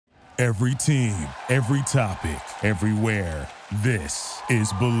Every team, every topic, everywhere. This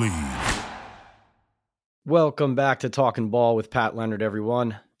is Believe. Welcome back to Talking Ball with Pat Leonard,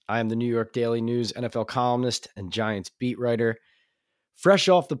 everyone. I am the New York Daily News NFL columnist and Giants beat writer. Fresh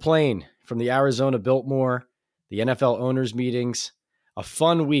off the plane from the Arizona Biltmore, the NFL owners meetings, a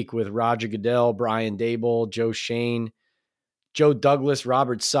fun week with Roger Goodell, Brian Daboll, Joe Schoen, Joe Douglas,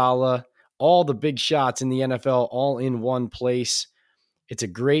 Robert Saleh, all the big shots in the NFL all in one place. It's a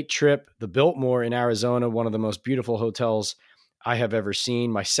great trip. The Biltmore in Arizona, one of the most beautiful hotels I have ever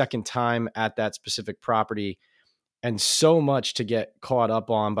seen. My second time at that specific property, and so much to get caught up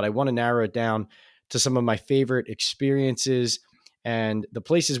on, but I want to narrow it down to some of my favorite experiences and the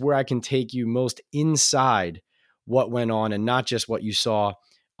places where I can take you most inside what went on and not just what you saw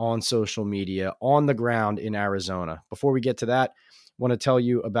on social media, on the ground in Arizona. Before we get to that, I want to tell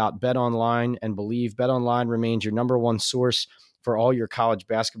you about BetOnline and Believe. BetOnline remains your number one source for all your college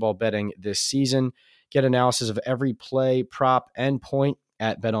basketball betting this season. Get analysis of every play, prop, and point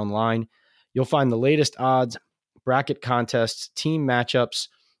at BetOnline. You'll find the latest odds, bracket contests, team matchups,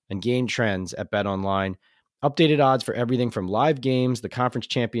 and game trends at BetOnline. Updated odds for everything from live games, the conference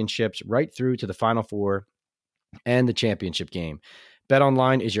championships, right through to the Final Four and the championship game.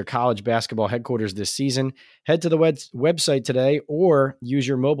 BetOnline is your college basketball headquarters this season. Head to the website today or use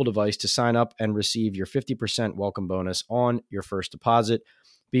your mobile device to sign up and receive your 50% welcome bonus on your first deposit.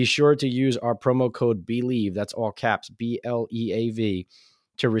 Be sure to use our promo code BELIEVE, that's all caps, BLEAV,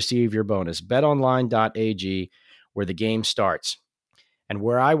 to receive your bonus. BetOnline.ag, where the game starts. And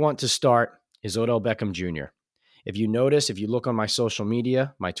where I want to start is Odell Beckham Jr. If you notice, if you look on my social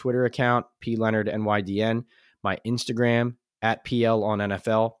media, my Twitter account, PLeonardNYDN, my Instagram, at PL on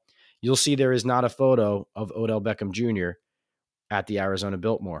NFL, you'll see there is not a photo of Odell Beckham Jr. at the Arizona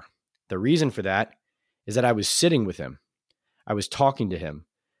Biltmore. The reason for that is that I was sitting with him. I was talking to him,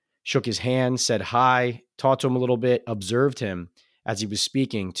 shook his hand, said hi, talked to him a little bit, observed him as he was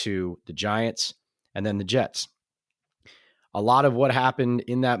speaking to the Giants and then the Jets. A lot of what happened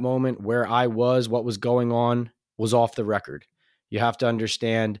in that moment, where I was, what was going on, was off the record. You have to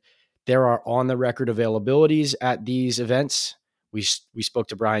understand there are on-the-record availabilities at these events. We spoke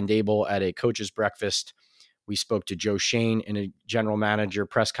to Brian Daboll at a coach's breakfast. We spoke to Joe Schoen in a general manager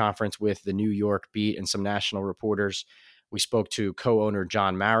press conference with the New York beat and some national reporters. We spoke to co-owner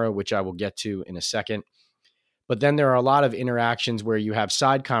John Mara, which I will get to in a second. But then there are a lot of interactions where you have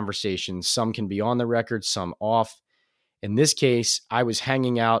side conversations. Some can be on the record, some off. In this case, I was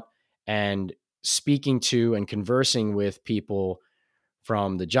hanging out and speaking to and conversing with people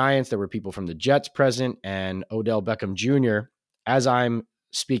from the Giants. There were people from the Jets present, and Odell Beckham Jr. As I'm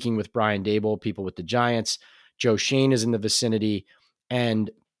speaking with Brian Daboll, people with the Giants, Joe Schoen is in the vicinity,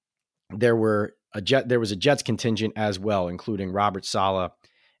 and there was a Jets contingent as well, including Robert Saleh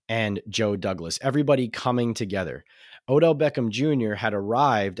and Joe Douglas, everybody coming together. Odell Beckham Jr. had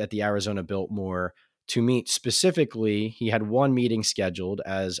arrived at the Arizona Biltmore to meet specifically. He had one meeting scheduled,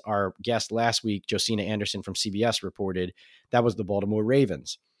 as our guest last week, Josina Anderson from CBS, reported. That was the Baltimore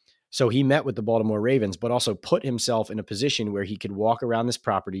Ravens. So he met with the Baltimore Ravens, but also put himself in a position where he could walk around this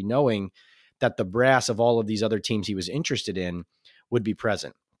property knowing that the brass of all of these other teams he was interested in would be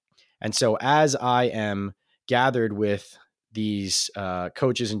present. And so as I am gathered with these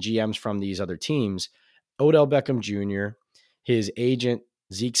coaches and GMs from these other teams, Odell Beckham Jr., his agent,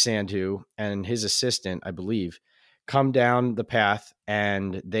 Zeke Sandhu, and his assistant, I believe, come down the path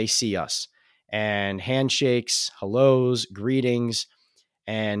and they see us. And handshakes, hellos, greetings.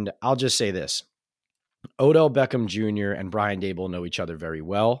 And I'll just say this. Odell Beckham Jr. and Brian Daboll know each other very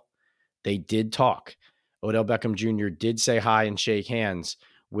well. They did talk. Odell Beckham Jr. did say hi and shake hands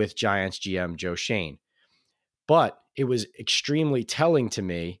with Giants GM Joe Schoen. But it was extremely telling to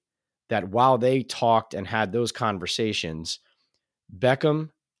me that while they talked and had those conversations,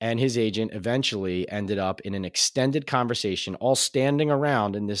 Beckham and his agent eventually ended up in an extended conversation, all standing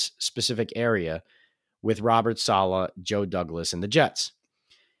around in this specific area with Robert Saleh, Joe Douglas, and the Jets.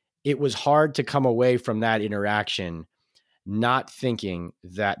 It was hard to come away from that interaction not thinking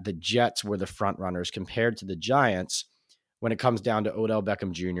that the Jets were the front runners compared to the Giants when it comes down to Odell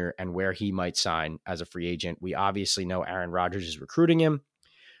Beckham Jr. and where he might sign as a free agent. We obviously know Aaron Rodgers is recruiting him.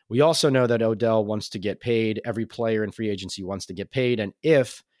 We also know that Odell wants to get paid. Every player in free agency wants to get paid. And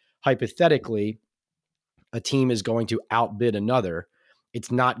if, hypothetically, a team is going to outbid another,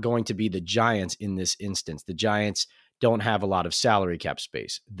 it's not going to be the Giants in this instance. The Giants don't have a lot of salary cap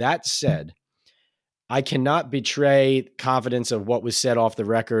space. That said, I cannot betray confidence of what was said off the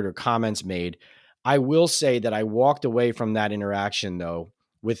record or comments made. I will say that I walked away from that interaction, though,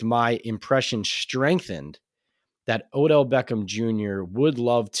 with my impression strengthened that Odell Beckham Jr. would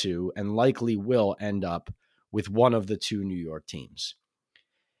love to and likely will end up with one of the two New York teams.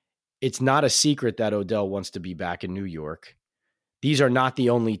 It's not a secret that Odell wants to be back in New York. These are not the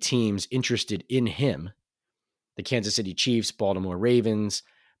only teams interested in him. The Kansas City Chiefs, Baltimore Ravens,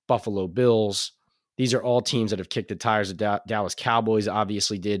 Buffalo Bills. These are all teams that have kicked the tires. The Dallas Cowboys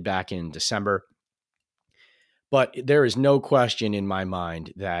obviously did back in December. But there is no question in my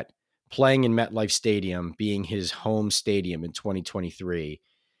mind that playing in MetLife Stadium, being his home stadium in 2023,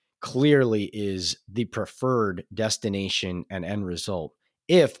 clearly is the preferred destination and end result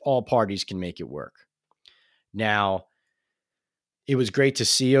if all parties can make it work. Now, it was great to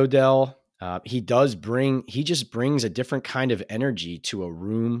see Odell. He just brings a different kind of energy to a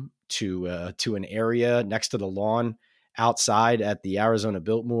room, to an area next to the lawn, outside at the Arizona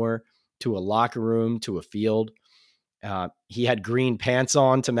Biltmore, to a locker room, to a field. He had green pants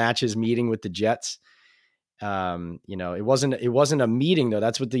on to match his meeting with the Jets. It wasn't a meeting though.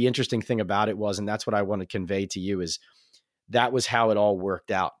 That's what the interesting thing about it was, and that's what I want to convey to you is that was how it all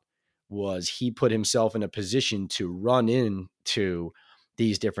worked out. Was he put himself in a position to run into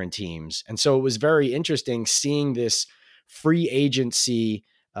these different teams. And so it was very interesting seeing this free agency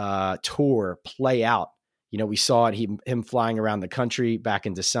tour play out. We saw it, him flying around the country back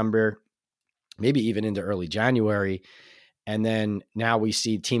in December, maybe even into early January. And then now we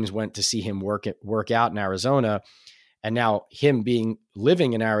see teams went to see him work out in Arizona. And now him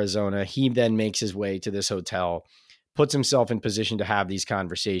living in Arizona, he then makes his way to this hotel, puts himself in position to have these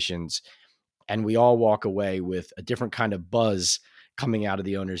conversations. And we all walk away with a different kind of buzz coming out of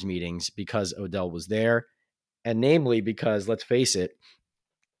the owners' meetings because Odell was there. And namely because, let's face it,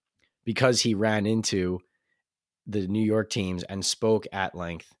 because he ran into the New York teams and spoke at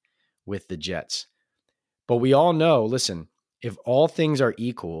length with the Jets. But we all know, listen, if all things are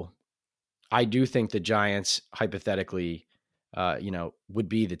equal, I do think the Giants hypothetically, would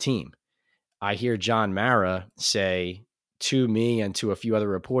be the team. I hear John Mara say to me and to a few other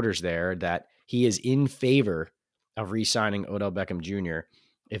reporters there that he is in favor of re-signing Odell Beckham Jr.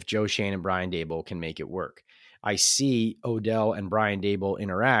 if Joe Schoen and Brian Daboll can make it work. I see Odell and Brian Daboll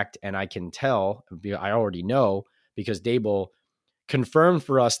interact, and I can tell, I already know, because Daboll confirmed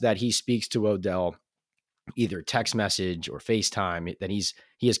for us that he speaks to Odell either text message or FaceTime, that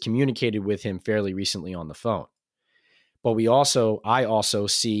he has communicated with him fairly recently on the phone. But I also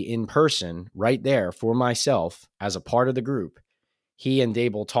see in person right there for myself as a part of the group, he and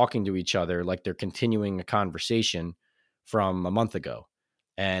Daboll talking to each other like they're continuing a conversation from a month ago,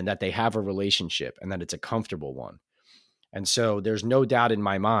 and that they have a relationship and that it's a comfortable one. And so there's no doubt in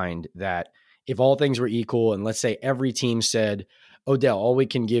my mind that if all things were equal, and let's say every team said, Odell, all we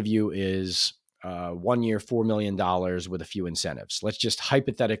can give you is 1 year, $4 million with a few incentives. Let's just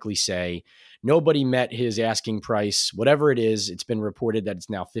hypothetically say nobody met his asking price, whatever it is. It's been reported that it's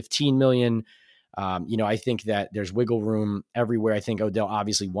now $15 million. I think that there's wiggle room everywhere. I think Odell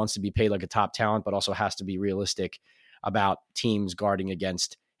obviously wants to be paid like a top talent, but also has to be realistic about teams guarding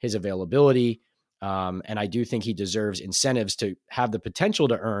against his availability. And I do think he deserves incentives to have the potential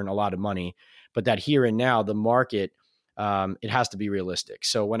to earn a lot of money, but that here and now, the market, it has to be realistic.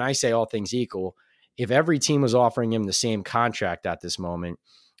 So when I say all things equal, if every team was offering him the same contract at this moment,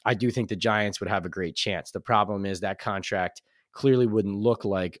 I do think the Giants would have a great chance. The problem is that contract clearly wouldn't look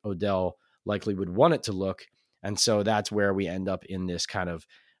like Odell likely would want it to look. And so that's where we end up in this kind of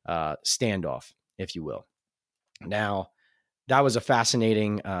standoff, if you will. Now, that was a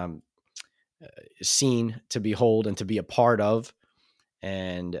fascinating scene to behold and to be a part of.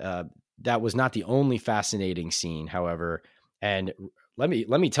 And that was not the only fascinating scene, however. And let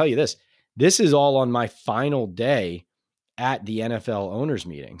me tell you this. This is all on my final day at the NFL owners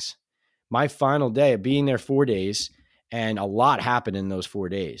meetings. My final day of being there 4 days, and a lot happened in those 4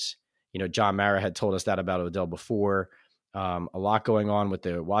 days. John Mara had told us that about Odell before. A lot going on with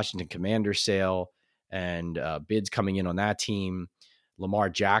the Washington Commanders sale and bids coming in on that team, Lamar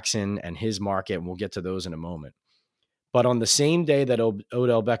Jackson and his market, and we'll get to those in a moment. But on the same day that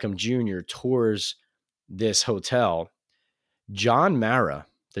Odell Beckham Jr. tours this hotel, John Mara,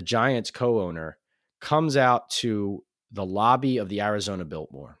 the Giants co-owner, comes out to the lobby of the Arizona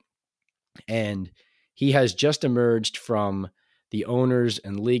Biltmore. And he has just emerged from the owners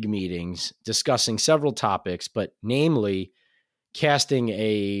and league meetings discussing several topics, but namely casting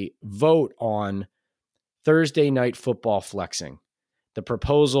a vote on Thursday night football flexing, the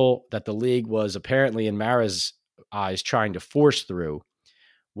proposal that the league was apparently in Mara's eyes trying to force through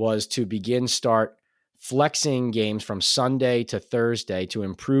was to start flexing games from Sunday to Thursday to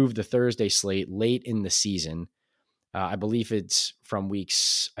improve the Thursday slate late in the season. I believe it's from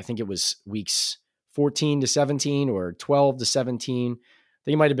weeks 14-17 or 12-17. I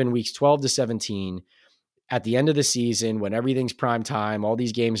think it might have been weeks 12-17 at the end of the season when everything's prime time, all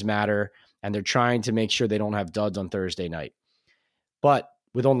these games matter, and they're trying to make sure they don't have duds on Thursday night. But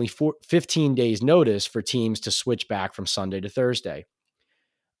with only 15 days notice for teams to switch back from Sunday to Thursday.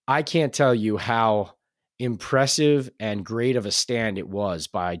 I can't tell you how impressive and great of a stand it was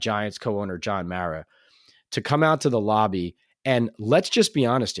by Giants co-owner John Mara to come out to the lobby. And let's just be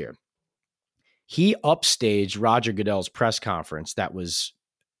honest here. He upstaged Roger Goodell's press conference that was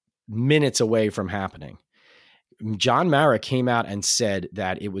minutes away from happening. John Mara came out and said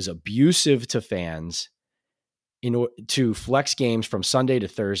that it was abusive to fans to flex games from Sunday to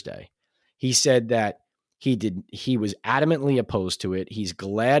Thursday. He said that he was adamantly opposed to it. He's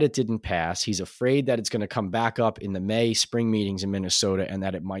glad it didn't pass. He's afraid that it's going to come back up in the May spring meetings in Minnesota and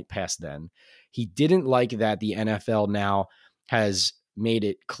that it might pass then. He didn't like that the NFL now has made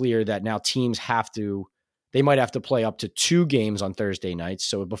it clear that now teams they might have to play up to 2 games on Thursday nights.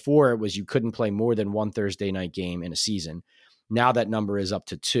 So before it was you couldn't play more than 1 Thursday night game in a season. Now that number is up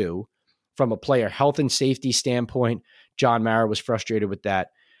to 2. From a player health and safety standpoint, John Mara was frustrated with that.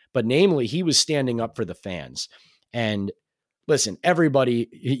 But namely, he was standing up for the fans. And listen, everybody,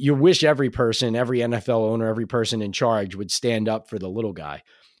 you wish every person, every NFL owner, every person in charge would stand up for the little guy.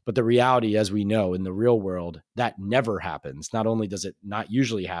 But the reality, as we know, in the real world, that never happens. Not only does it not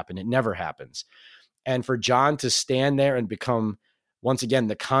usually happen, it never happens. And for John to stand there and become, once again,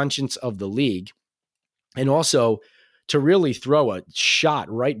 the conscience of the league, and also to really throw a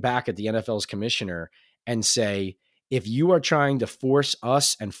shot right back at the NFL's commissioner and say, if you are trying to force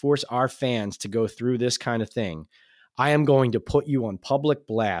us and force our fans to go through this kind of thing, I am going to put you on public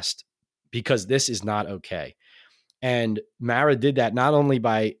blast because this is not okay. And Mara did that not only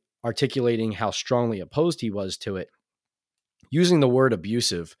by articulating how strongly opposed he was to it, using the word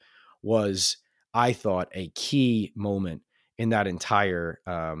abusive was, I thought, a key moment in that entire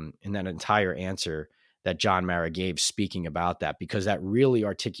answer that John Mara gave speaking about that, because that really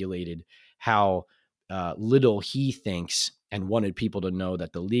articulated how little he thinks and wanted people to know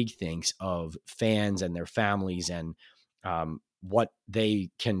that the league thinks of fans and their families and what they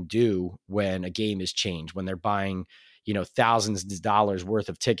can do when a game is changed, when they're buying, thousands of dollars worth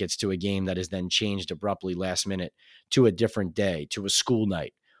of tickets to a game that is then changed abruptly last minute to a different day, to a school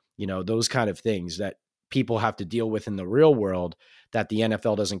night, those kind of things that people have to deal with in the real world that the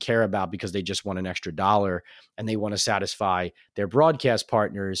NFL doesn't care about because they just want an extra dollar and they want to satisfy their broadcast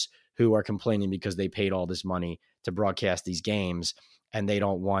partners who are complaining because they paid all this money to broadcast these games and they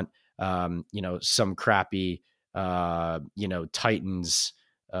don't want, some crappy, Titans,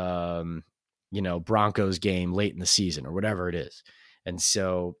 Broncos game late in the season or whatever it is. And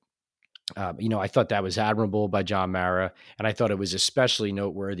so, I thought that was admirable by John Mara, and I thought it was especially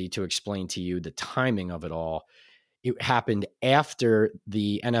noteworthy to explain to you the timing of it all. It happened after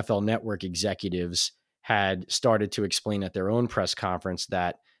the NFL Network executives had started to explain at their own press conference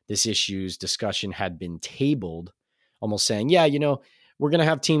that this issue's discussion had been tabled, almost saying, yeah, we're going to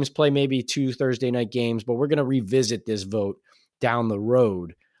have teams play maybe 2 Thursday night games, but we're going to revisit this vote down the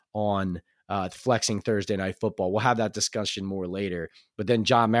road on flexing Thursday night football. We'll have that discussion more later. But then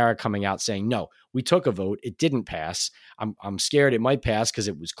John Mara coming out saying, no, we took a vote. It didn't pass. I'm scared it might pass because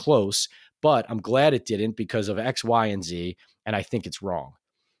it was close, but I'm glad it didn't because of X, Y, and Z. And I think it's wrong.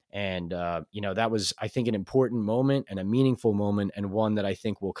 And, that was, I think, an important moment and a meaningful moment, and one that I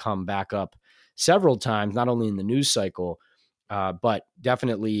think will come back up several times, not only in the news cycle, but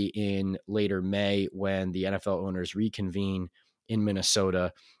definitely in later May when the NFL owners reconvene in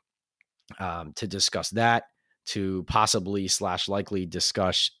Minnesota to discuss that, to possibly / likely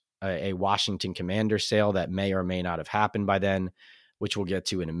discuss a Washington Commander sale that may or may not have happened by then, which we'll get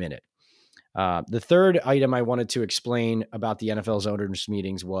to in a minute. The third item I wanted to explain about the NFL's owners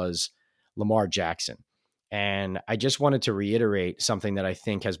meetings was Lamar Jackson. And I just wanted to reiterate something that I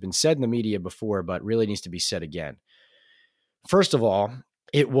think has been said in the media before, but really needs to be said again. First of all,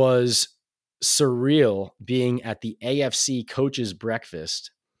 it was surreal being at the AFC coaches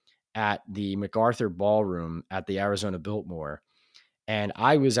breakfast at the MacArthur Ballroom at the Arizona Biltmore. And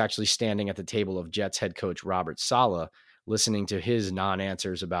I was actually standing at the table of Jets head coach Robert Saleh, listening to his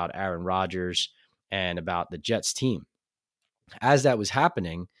non-answers about Aaron Rodgers and about the Jets team. As that was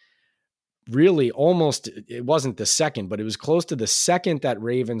happening, really almost, it wasn't the second, but it was close to the second that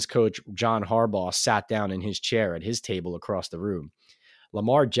Ravens coach John Harbaugh sat down in his chair at his table across the room.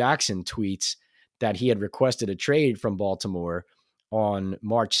 Lamar Jackson tweets that he had requested a trade from Baltimore on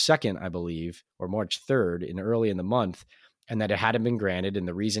March 2nd, I believe, or March 3rd, early in the month, and that it hadn't been granted. And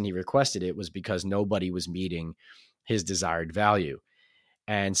the reason he requested it was because nobody was meeting his desired value.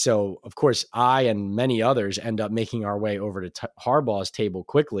 And so, of course, I and many others end up making our way over to Harbaugh's table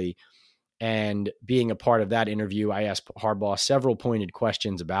quickly. And being a part of that interview, I asked Harbaugh several pointed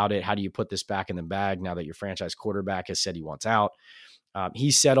questions about it. How do you put this back in the bag now that your franchise quarterback has said he wants out?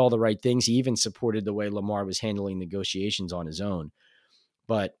 He said all the right things. He even supported the way Lamar was handling negotiations on his own.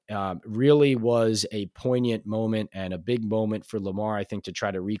 But really was a poignant moment and a big moment for Lamar, I think, to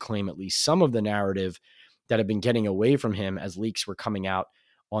try to reclaim at least some of the narrative that had been getting away from him as leaks were coming out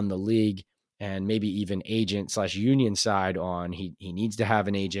on the league and maybe even agent/union side on he needs to have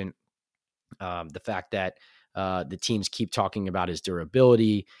an agent. The fact that the teams keep talking about his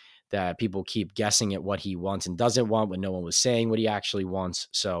durability, that people keep guessing at what he wants and doesn't want when no one was saying what he actually wants.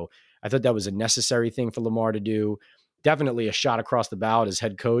 So I thought that was a necessary thing for Lamar to do. Definitely a shot across the bow as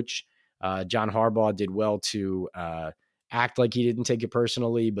head coach. John Harbaugh did well to act like he didn't take it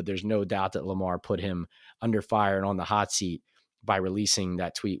personally, but there's no doubt that Lamar put him under fire and on the hot seat by releasing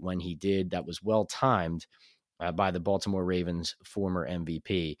that tweet when he did. That was well timed by the Baltimore Ravens former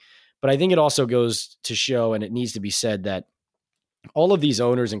MVP. But I think it also goes to show, and it needs to be said, that all of these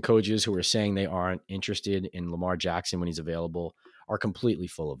owners and coaches who are saying they aren't interested in Lamar Jackson when he's available are completely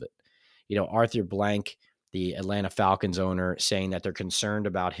full of it. You know, Arthur Blank, the Atlanta Falcons owner, saying that they're concerned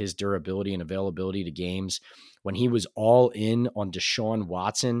about his durability and availability to games when he was all in on Deshaun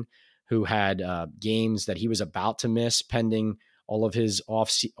Watson, who had games that he was about to miss pending all of his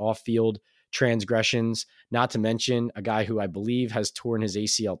off-field transgressions, not to mention a guy who I believe has torn his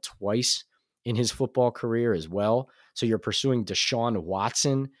ACL twice in his football career as well. So you're pursuing Deshaun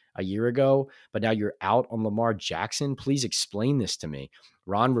Watson a year ago, but now you're out on Lamar Jackson. Please explain this to me.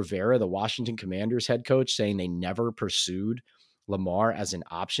 Ron Rivera, the Washington Commanders head coach, saying they never pursued Lamar as an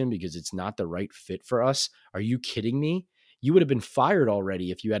option because it's not the right fit for us. Are you kidding me? You would have been fired already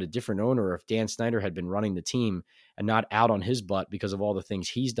if you had a different owner or if Dan Snyder had been running the team and not out on his butt because of all the things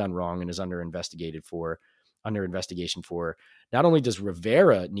he's done wrong and is under investigation for. Not only does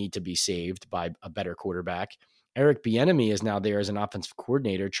Rivera need to be saved by a better quarterback, Eric Bieniemy is now there as an offensive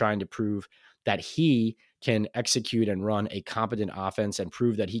coordinator trying to prove that he can execute and run a competent offense and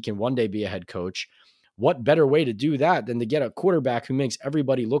prove that he can one day be a head coach. What better way to do that than to get a quarterback who makes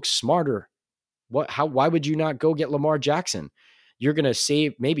everybody look smarter? Why would you not go get Lamar Jackson? You're going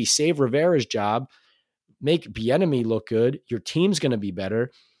to maybe save Rivera's job, make Bieniemy look good. Your team's going to be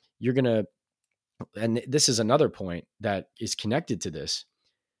better. You're going to, and this is another point that is connected to this.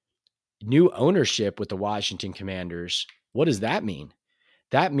 New ownership with the Washington Commanders. What does that mean?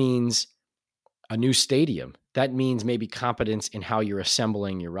 That means a new stadium. That means maybe competence in how you're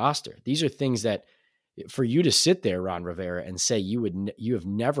assembling your roster. These are things that for you to sit there, Ron Rivera, and say you have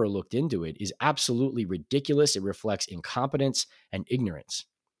never looked into it is absolutely ridiculous. It reflects incompetence and ignorance.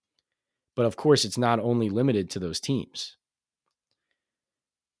 But of course, it's not only limited to those teams.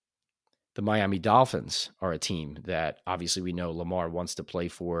 The Miami Dolphins are a team that obviously we know Lamar wants to play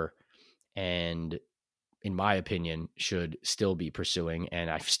for and, in my opinion, should still be pursuing. And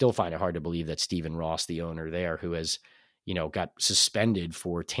I still find it hard to believe that Stephen Ross, the owner there, who has, got suspended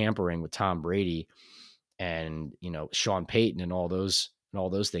for tampering with Tom Brady and, Sean Payton and all those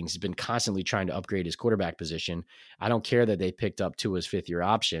things, has been constantly trying to upgrade his quarterback position. I don't care that they picked up Tua's fifth-year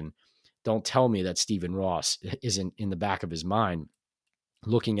option. Don't tell me that Stephen Ross isn't in the back of his mind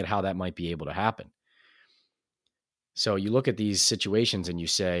looking at how that might be able to happen. So you look at these situations and you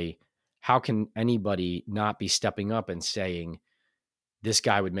say, how can anybody not be stepping up and saying, this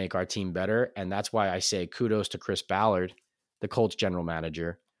guy would make our team better? And that's why I say kudos to Chris Ballard, the Colts general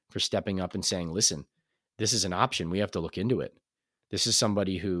manager, for stepping up and saying, listen, this is an option. We have to look into it. This is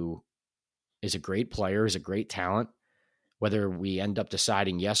somebody who is a great player, is a great talent. Whether we end up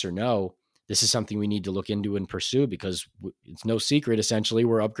deciding yes or no, this is something we need to look into and pursue because it's no secret, essentially,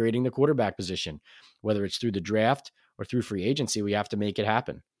 we're upgrading the quarterback position. Whether it's through the draft or through free agency, we have to make it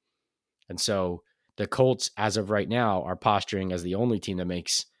happen. And so the Colts, as of right now, are posturing as the only team that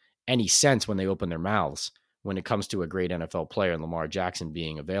makes any sense when they open their mouths when it comes to a great NFL player and Lamar Jackson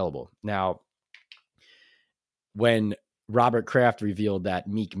being available. Now, when Robert Kraft revealed that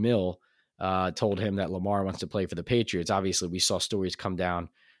Meek Mill told him that Lamar wants to play for the Patriots, obviously we saw stories come down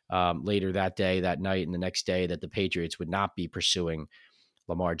later that day, that night, and the next day that the Patriots would not be pursuing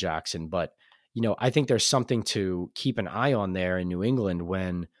Lamar Jackson. But, I think there's something to keep an eye on there in New England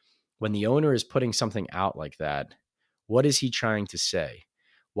when the owner is putting something out like that. What is he trying to say?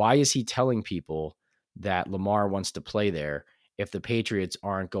 Why is he telling people that Lamar wants to play there if the Patriots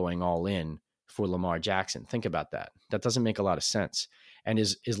aren't going all in for Lamar Jackson? Think about that. That doesn't make a lot of sense. And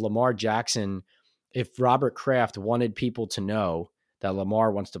is Lamar Jackson, if Robert Kraft wanted people to know that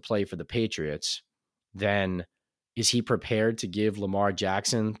Lamar wants to play for the Patriots, then Is he prepared to give Lamar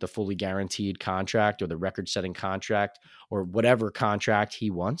Jackson the fully guaranteed contract or the record-setting contract or whatever contract he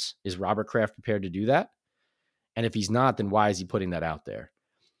wants? Is Robert Kraft prepared to do that? And if he's not, then why is he putting that out there?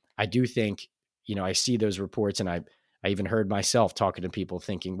 I do think, I see those reports, and I even heard myself talking to people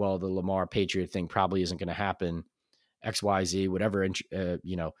thinking, well, the Lamar Patriot thing probably isn't going to happen, X, Y, Z, whatever,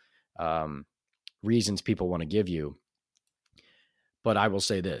 reasons people want to give you. But I will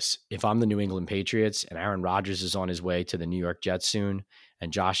say this, if I'm the New England Patriots and Aaron Rodgers is on his way to the New York Jets soon,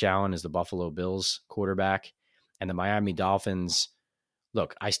 and Josh Allen is the Buffalo Bills quarterback, and the Miami Dolphins,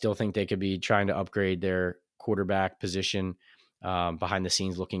 look, I still think they could be trying to upgrade their quarterback position behind the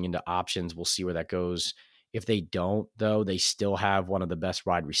scenes, looking into options. We'll see where that goes. If they don't, though, they still have one of the best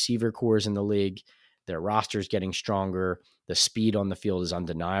wide receiver cores in the league. Their roster is getting stronger. The speed on the field is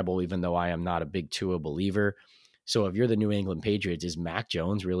undeniable, even though I am not a big Tua believer. So if you're the New England Patriots, is Mac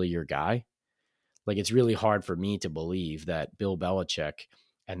Jones really your guy? Like, it's really hard for me to believe that Bill Belichick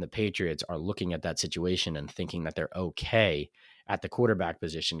and the Patriots are looking at that situation and thinking that they're okay at the quarterback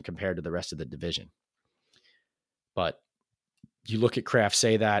position compared to the rest of the division. But you look at Kraft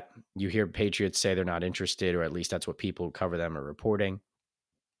say that, you hear Patriots say they're not interested, or at least that's what people who cover them are reporting.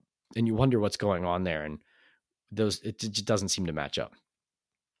 And you wonder what's going on there. And it just doesn't seem to match up.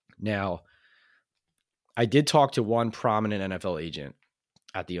 Now, I did talk to one prominent NFL agent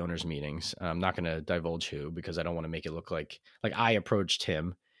at the owners' meetings. I'm not going to divulge who, because I don't want to make it look like I approached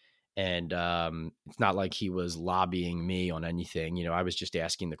him. And it's not like he was lobbying me on anything. I was just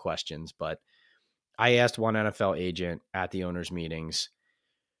asking the questions. But I asked one NFL agent at the owners' meetings,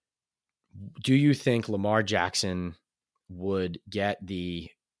 do you think Lamar Jackson would get the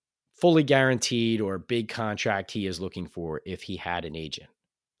fully guaranteed or big contract he is looking for if he had an agent?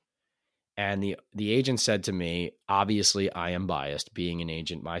 And the agent said to me, obviously I am biased being an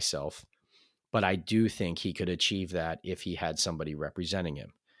agent myself, but I do think he could achieve that if he had somebody representing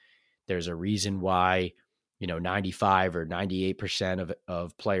him. There's a reason why, 95 or 98%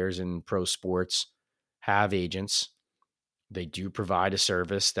 of players in pro sports have agents. They do provide a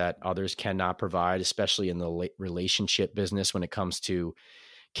service that others cannot provide, especially in the relationship business when it comes to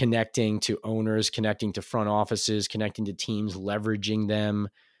connecting to owners, connecting to front offices, connecting to teams, leveraging them,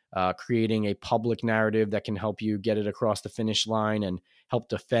 creating a public narrative that can help you get it across the finish line and help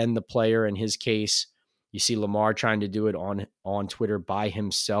defend the player. In his case, you see Lamar trying to do it on Twitter by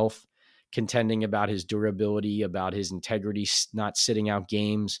himself, contending about his durability, about his integrity, not sitting out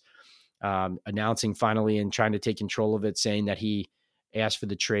games, announcing finally and trying to take control of it, saying that he asked for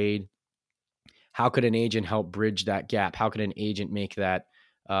the trade. How could an agent help bridge that gap? How could an agent make that,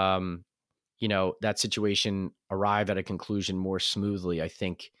 that situation arrive at a conclusion more smoothly? I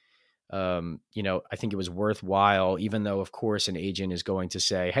think, I think it was worthwhile, even though, of course, an agent is going to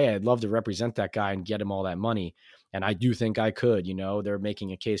say, hey, I'd love to represent that guy and get him all that money. And I do think I could, they're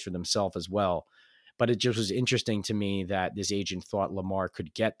making a case for themselves as well. But it just was interesting to me that this agent thought Lamar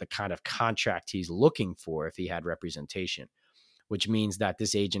could get the kind of contract he's looking for if he had representation, which means that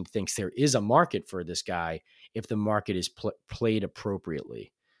this agent thinks there is a market for this guy if the market is played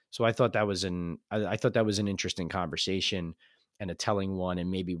appropriately. So I thought that was an interesting conversation and a telling one, and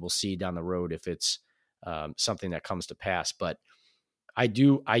maybe we'll see down the road if it's something that comes to pass. But I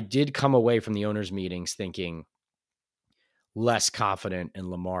did come away from the owners' meetings thinking less confident in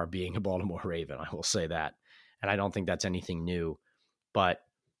Lamar being a Baltimore Raven. I will say that. And I don't think that's anything new. But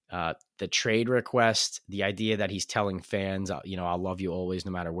the trade request, the idea that he's telling fans, I'll love you always,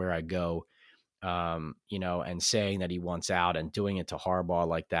 no matter where I go, and saying that he wants out and doing it to Harbaugh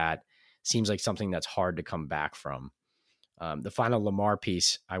like that seems like something that's hard to come back from. The final Lamar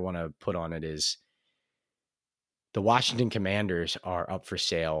piece I want to put on it is the Washington Commanders are up for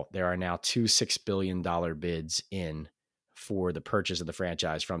sale. There are now 2 $6 billion bids in for the purchase of the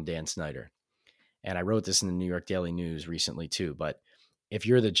franchise from Dan Snyder. And I wrote this in the New York Daily News recently too, but if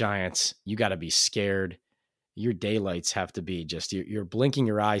you're the Giants, you got to be scared. Your daylights have to be just, you're blinking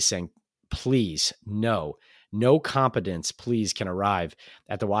your eyes saying, please, no competence, please, can arrive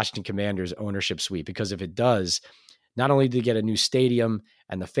at the Washington Commanders ownership suite. Because if it does, not only do they get a new stadium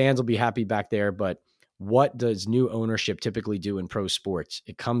and the fans will be happy back there, but what does new ownership typically do in pro sports?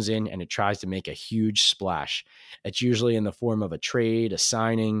 It comes in and it tries to make a huge splash. It's usually in the form of a trade, a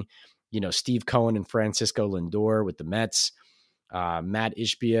signing, Steve Cohen and Francisco Lindor with the Mets, Matt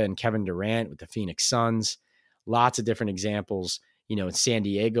Ishbia and Kevin Durant with the Phoenix Suns. Lots of different examples, in San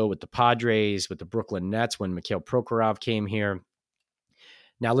Diego with the Padres, with the Brooklyn Nets when Mikhail Prokhorov came here.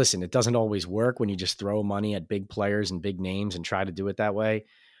 Now, listen, it doesn't always work when you just throw money at big players and big names and try to do it that way.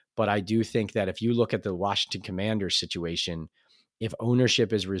 But I do think that if you look at the Washington Commanders situation, if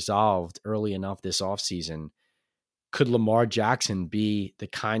ownership is resolved early enough this offseason, could Lamar Jackson be the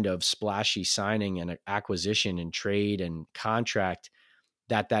kind of splashy signing and acquisition and trade and contract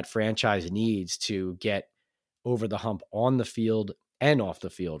that franchise needs to get over the hump on the field and off the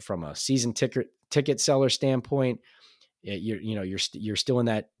field from a season ticket seller standpoint? You're still in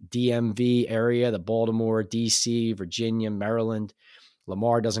that DMV area, the Baltimore, DC, Virginia, Maryland.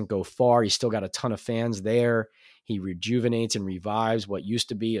 Lamar doesn't go far. He's still got a ton of fans there. He rejuvenates and revives what used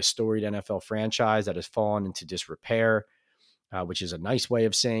to be a storied NFL franchise that has fallen into disrepair, which is a nice way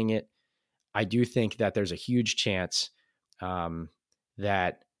of saying it. I do think that there's a huge chance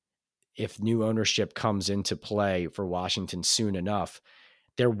that if new ownership comes into play for Washington soon enough,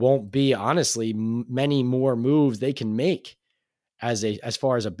 there won't be, honestly, many more moves they can make as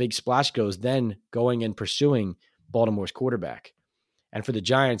far as a big splash goes than going and pursuing Baltimore's quarterback. And for the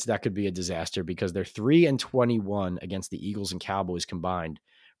Giants, that could be a disaster because they're 3-21 against the Eagles and Cowboys combined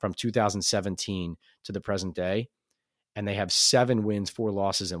from 2017 to the present day. And they have 7 wins, 4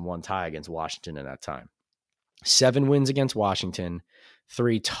 losses, and 1 tie against Washington in that time. 7 wins against Washington,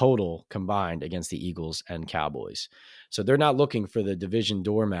 3 total combined against the Eagles and Cowboys. So they're not looking for the division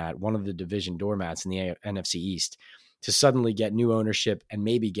doormat, one of the division doormats in the NFC East, to suddenly get new ownership and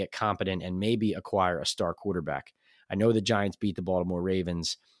maybe get competent and maybe acquire a star quarterback. I know the Giants beat the Baltimore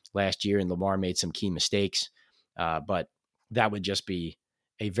Ravens last year and Lamar made some key mistakes, but that would just be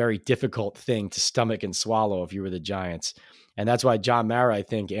a very difficult thing to stomach and swallow if you were the Giants. And that's why John Mara, I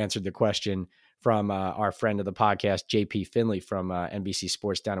think, answered the question from our friend of the podcast, JP Finley from NBC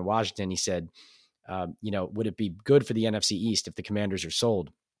Sports down in Washington. He said, would it be good for the NFC East if the Commanders are sold?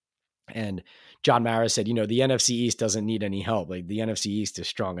 And John Mara said, the NFC East doesn't need any help. Like the NFC East is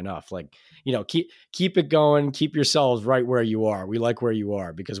strong enough. Like, keep it going. Keep yourselves right where you are. We like where you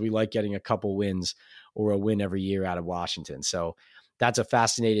are because we like getting a couple wins or a win every year out of Washington. So that's a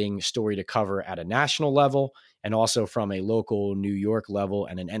fascinating story to cover at a national level and also from a local New York level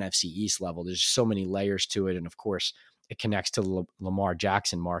and an NFC East level. There's so many layers to it. And of course, it connects to the Lamar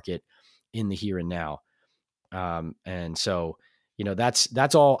Jackson market in the here and now. And so,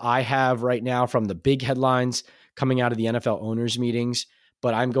 that's all I have right now from the big headlines coming out of the NFL owners meetings,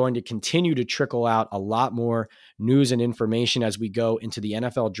 but I'm going to continue to trickle out a lot more news and information as we go into the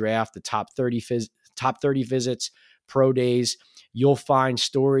NFL draft, the top 30 visits, pro days. You'll find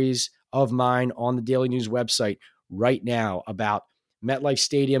stories of mine on the Daily News website right now about MetLife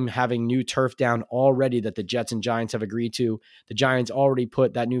Stadium having new turf down already that the Jets and Giants have agreed to. The Giants already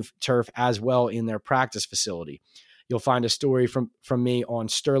put that new turf as well in their practice facility. You'll find a story from me on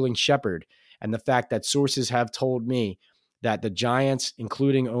Sterling Shepard and the fact that sources have told me that the Giants,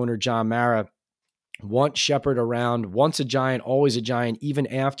 including owner John Mara, want Shepard around. Once a Giant, always a Giant, even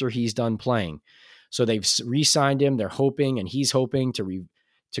after he's done playing. So they've re-signed him. They're hoping, and he's hoping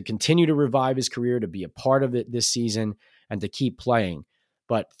to continue to revive his career, to be a part of it this season, and to keep playing.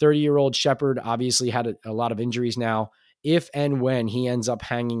 But 30-year-old Shepard obviously had a lot of injuries now. If and when he ends up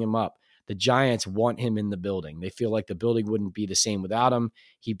hanging him up, the Giants want him in the building. They feel like the building wouldn't be the same without him.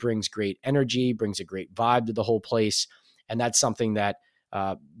 He brings great energy, brings a great vibe to the whole place. And that's something that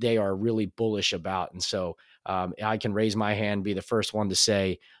they are really bullish about. And so I can raise my hand, be the first one to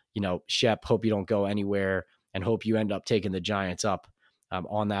say, Shep, hope you don't go anywhere and hope you end up taking the Giants up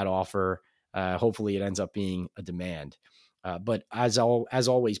on that offer. Hopefully it ends up being a demand. But as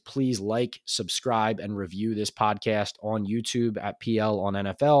always, please like, subscribe, and review this podcast on YouTube at PL on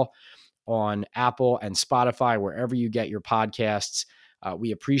NFL, on Apple and Spotify, wherever you get your podcasts.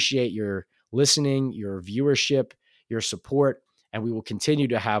 We appreciate your listening, your viewership, your support, and we will continue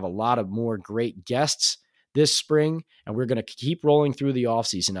to have a lot of more great guests this spring, and we're going to keep rolling through the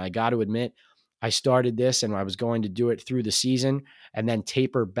offseason. I got to admit, I started this and I was going to do it through the season and then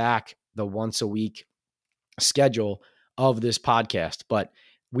taper back the once a week schedule of this podcast. But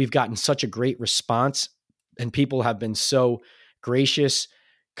we've gotten such a great response and people have been so gracious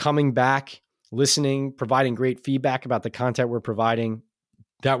coming back, listening, providing great feedback about the content we're providing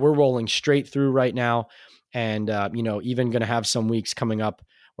that we're rolling straight through right now. And, even going to have some weeks coming up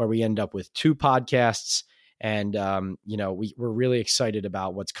where we end up with 2 podcasts. And, we're really excited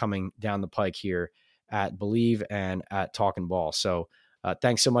about what's coming down the pike here at Believe and at Talkin' Ball. So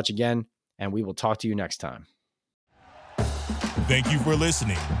thanks so much again, and we will talk to you next time. Thank you for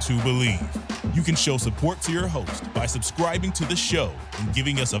listening to Believe. You can show support to your host by subscribing to the show and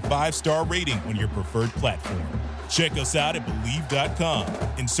giving us a 5-star rating on your preferred platform. Check us out at Believe.com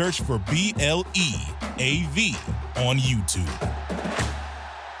and search for BLEAV on YouTube.